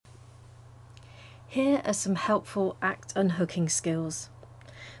Here are some helpful act unhooking skills.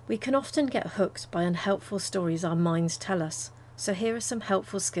 We can often get hooked by unhelpful stories our minds tell us, so here are some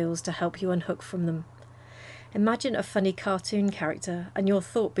helpful skills to help you unhook from them. Imagine a funny cartoon character and your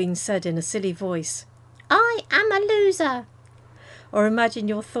thought being said in a silly voice, "I am a loser." Or imagine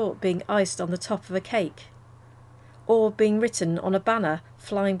your thought being iced on the top of a cake, or being written on a banner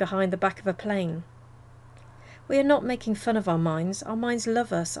flying behind the back of a plane. We are not making fun of our minds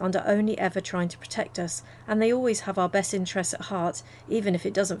love us and are only ever trying to protect us, and they always have our best interests at heart, even if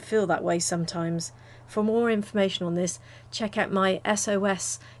it doesn't feel that way sometimes. For more information on this, check out my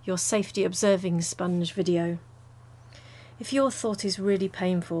SOS, Your Safety Observing Sponge video. If your thought is really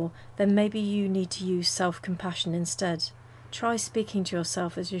painful, then maybe you need to use self-compassion instead. Try speaking to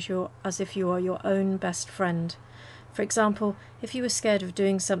yourself as if you are your own best friend. For example, if you were scared of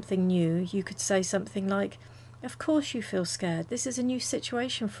doing something new, you could say something like, "Of course you feel scared. This is a new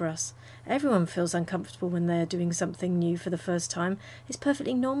situation for us. Everyone feels uncomfortable when they are doing something new for the first time. It's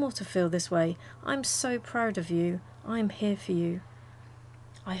perfectly normal to feel this way. I'm so proud of you. I'm here for you."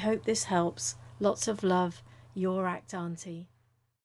 I hope this helps. Lots of love, your ACT Auntie.